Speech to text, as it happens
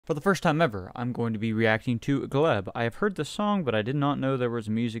For the first time ever, I'm going to be reacting to Gleb. I have heard the song, but I did not know there was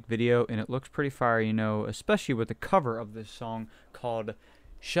a music video, and it looks pretty fire, you know, especially with the cover of this song called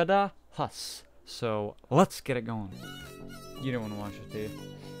Šedá Hus. So, let's get it going. You don't want to watch it, do you?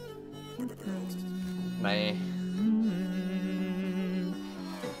 Nah.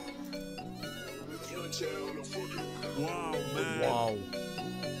 Wow, man. Wow.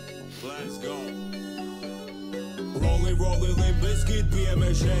 Let's go. Rolling, Limbiskit,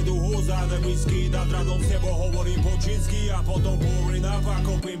 pijeme šedú húzane whisky. Nad ranom s tebou hovorím po čínsky a potom pouring up a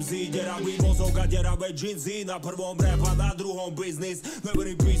kopím si deravý mozog a deravé džinsy. Na prvom rap a na druhom biznis.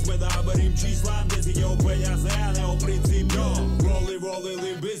 Neverím písmena, verím číslam, dnes ide o peniaze a ne o princíp. Rolling,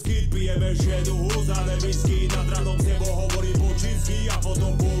 Limbiskit, pijeme šedú húzane whisky. Nad ranom s tebou hovorím po čínsky a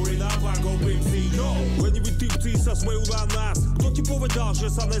potom pouring up a kopím si. Leniví typci sa smejú na nás. Kto ti povedal, že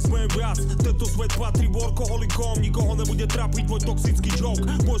sa nesmejem viac? Tento svet patrí workoholikom. Nikoho nebude trapiť tvoj toxický joke.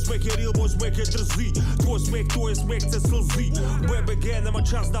 Môj smiech je real, môj smiech je drzý. Tvoj smiech, to je smiech cez slzy. BBG nemá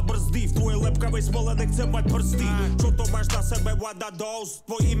čas na brzdy. V tvojej lepkavej smole nechcem mať prsty. Čo to máš na sebe, what that dose?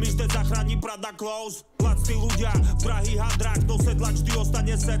 Tvoj image ten zachráni Prada clothes. Lacní ľudia, drahý handrák, no sedlač vždy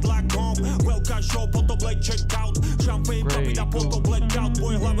ostane sedlakom. Veľká show, potom late checkout. Champagne papiť a potom blackout. V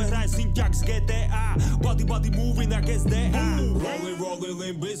mojej hlave hraje synťak z GTA. Body movie na SDA. Rolling,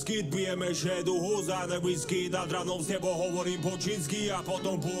 Limbiskit, pijeme šedú húzane whisky. Nad ranom s tebou hovorím po čínsky a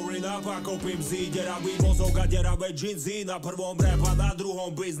potom pouring up a kopím si deravý mozog a deravé džinsy. Na prvom rap a na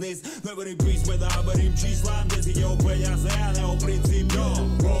druhom biznis. Neverím písmena, verím číslam, dnes ide o peniaze a ne o princíp.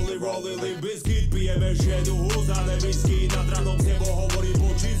 Rolling, Limbiskit, pijeme šedú húzane whisky. Nad ranom s tebou hovorím po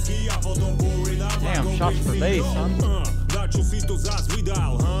čínsky a potom pouring up a kopím si. Na čo si to zás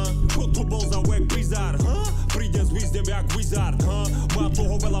vydal, Čo to bol za wack bizar, Prídem zvízdem jak wizard, Mám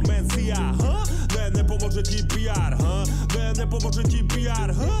toho veľa mencia, Ne, nepomôže ti PR, Ne, nepomôže ti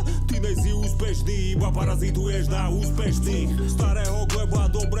PR, Ty nejsi úspešný, iba parazituješ na úspešných. Starého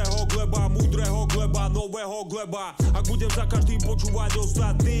gleba, dobrého gleba, múdreho gleba, nového gleba. Ak budem za každým počúvať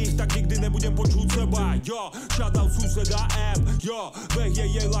ostatných, tak nikdy nebudem počuť seba. Jo, shoutout suseda M, jo, vech je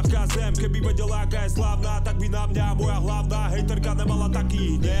jej ľahká zem. Keby vedela, aká je slávna, tak by na mňa moja hlavná hejterka nemala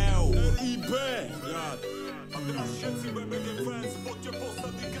taký hnev. RIP. A teraz všetci BBG fans, poďte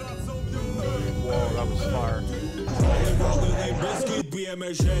posledný krát so mňou. Whoa, that was fire.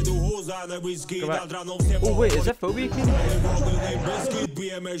 Oh wait, is that Phobia King?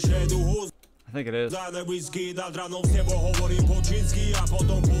 I think it is. Nad ranom s tebou hovorím po čínsky a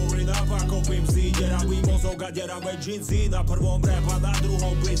potom pouring up a kopím si deravý mozog a deravé džinsy. Na prvom rap a na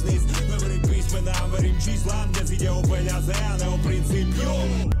druhom biznis. Neverím písmenám, verím číslam, dnes ide o peniaze a ne o princíp.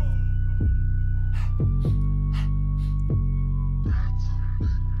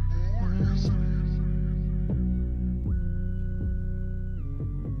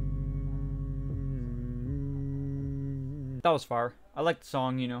 That was fire. I like the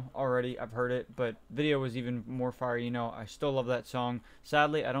song, you know, already. I've heard it, but video was even more fire, you know. I still love that song.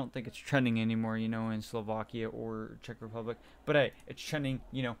 Sadly, I don't think it's trending anymore, you know, in Slovakia or Czech Republic. But hey, it's trending,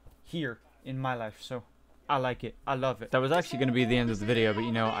 you know, here in my life, so I like it. I love it. That was actually going to be the end of the video, but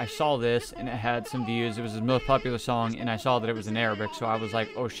you know, I saw this and it had some views. It was his most popular song, and I saw that it was in Arabic, so I was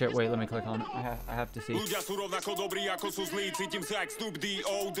like, oh shit, wait, let me click on it. I have to see. Ľudia sú rovnako dobrí, ako sú zlí. Cítim sa jak Snoop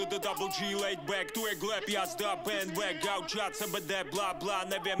D.O. The double G laid back. Tu je Gleb-Šedá bandwag. Gaučat, CBD, bla bla,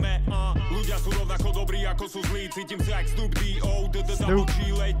 nevieme. Ľudia sú rovnako dobrí, ako sú zlí. Cítim sa jak Snoop D.O. The double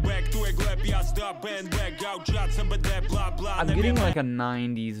G laid back. Tu je Gleb-Šedá bandwag. Gaučat, CBD, bla bla, I'm getting like a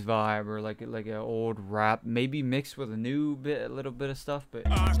 90s vibe or like an old rap, maybe mixed with a little bit of stuff, but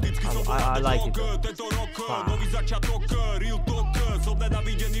I like it. Som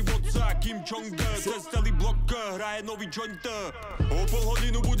nenávidený vodca, Kim Jong-d, cez celý blok hraje nový joint. O pol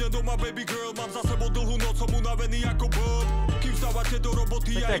hodinu budem doma, baby girl, mám za sebou dlhú noc, som unavený ako bob. Kým vstávate do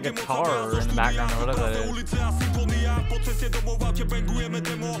roboty, ja idem od sebe a zo štúdia. Prázdne ulice a symfónia, po ceste domov vám bangujeme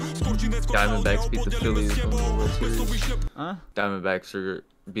demo. Skôr či neskôr sa odneho podelíme s tebou. Diamondbacks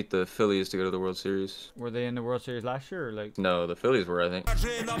beat the Phillies to go to the World Series. Were they in the World Series last year or like? No, the Phillies were, I think.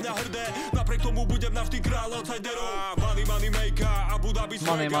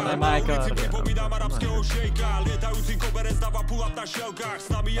 Money maker.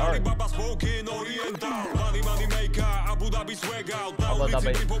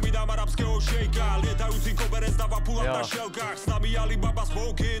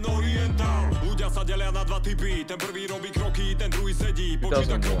 Ľudia sa delia na dva typy, ten prvý robí kroky, ten druhý sedí,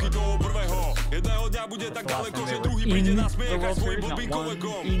 počíta kroky toho prvého. Jedného dňa bude tak ďaleko, že druhý príde na smiech aj svojim blbým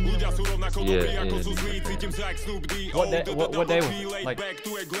kolegom. Ľudia sú rovnako dobrí, ako sú zlí, cítim sa jak Snoop D. What day was it? Like, Back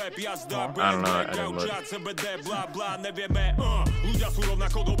to a Gleb, jazda, I don't know, I didn't look. CBD, bla bla, nevieme. Ľudia sú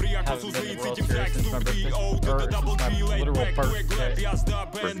rovnako dobrí, ako sú zlí, cítim sa jak Snoop D. Double G, laid back to a Gleb, jazda,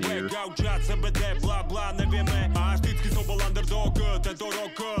 gauča, CBD, bla bla, nevieme. A vždycky som bol underdog, tento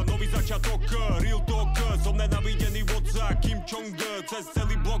rok, nový začiatok, real talk. Som nenavidený vodca, Kim Jong, cez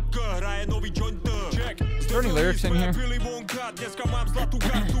celý blok, hraje nový joint. Check. Is there any lyrics in here? Dneska mám zlatú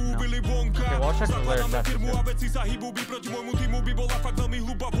kartu, Willy Wonka. Okay, well, I'll check the lyrics Zakladáme after firmu this. a veci sa hýbu, by proti môjmu týmu by bola fakt veľmi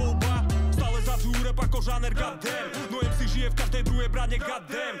hlúpa voľba. Stále zadzujú rap ako žáner, goddamn. No MC žije v každej druhej brane,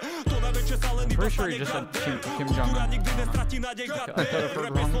 goddamn. To najväčšie sa len iba stane, goddamn. Kultúra nikdy nestratí nádej, goddamn.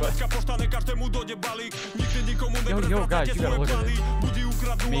 Rap je slovenská pošta, ne každému dojde balík. Nikdy nikomu neprezradzajte svoje plány. Budí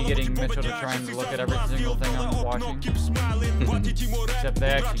ukradnú, Me ale getting buď Mitchell to povedia, try že and si look sa at every single thing I'm watching. keep smiling. Platí ti more, Except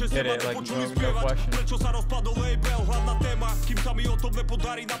they actually radšej did si it, ma like, nepočuli no spievať. question. Prečo sa rozpadol label, hlavná téma. Kým sa mi o tom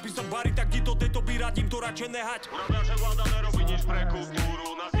nepodarí napísať bary, tak ti do tejto by radím to radšej nehať. Uravia, že vláda nerobí nič pre kultúru.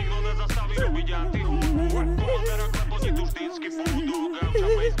 Nás nikto nezastaví robiť antihudbu. Komandera Gleb, oni tu vždycky budú. Gauča,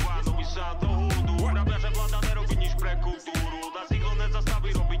 bass, plánovi sa do hudu. Uravia, že vláda nerobí nič pre kultúru. Nás nikto nezastaví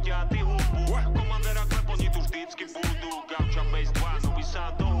robiť antihudbu. Komandera Gleb, oni tu vždycky budú. Gauča, bass, plánovi sa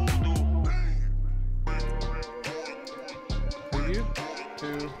do hudu. Preview to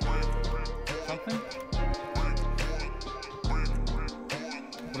something?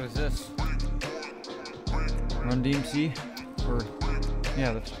 What is this? Run DMC? Or,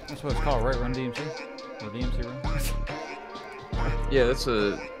 yeah, that's what it's called, right? Run DMC? Or DMC Run? Yeah, that's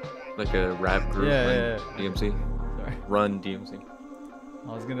like a rap group. Yeah, Run yeah. DMC. Sorry. Run DMC.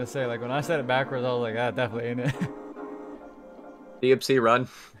 I was gonna say, like, when I said it backwards, I was like, ah, definitely ain't it. DMC Run.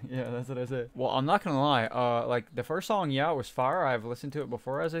 Yeah, that's what I said. Well, I'm not gonna lie. Like the first song, yeah, it was fire. I've listened to it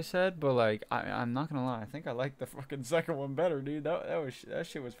before, as I said, but like I'm not gonna lie. I think I like the fucking second one better, dude. That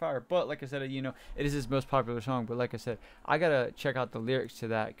shit was fire. But like I said, you know, it is his most popular song. But like I said, I gotta check out the lyrics to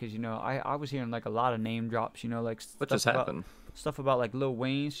that because you know I was hearing like a lot of name drops. You know, like What just happened? Stuff about like Lil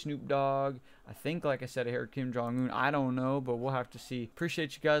Wayne, Snoop Dogg. I think, like I said, I heard Kim Jong Un. I don't know, but we'll have to see.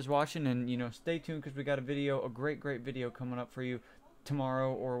 Appreciate you guys watching, and you know, stay tuned because we got a great video coming up for you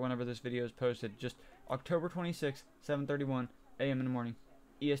tomorrow or whenever this video is posted. Just October 26th, 7:31 a.m. in the morning,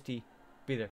 EST. Be there.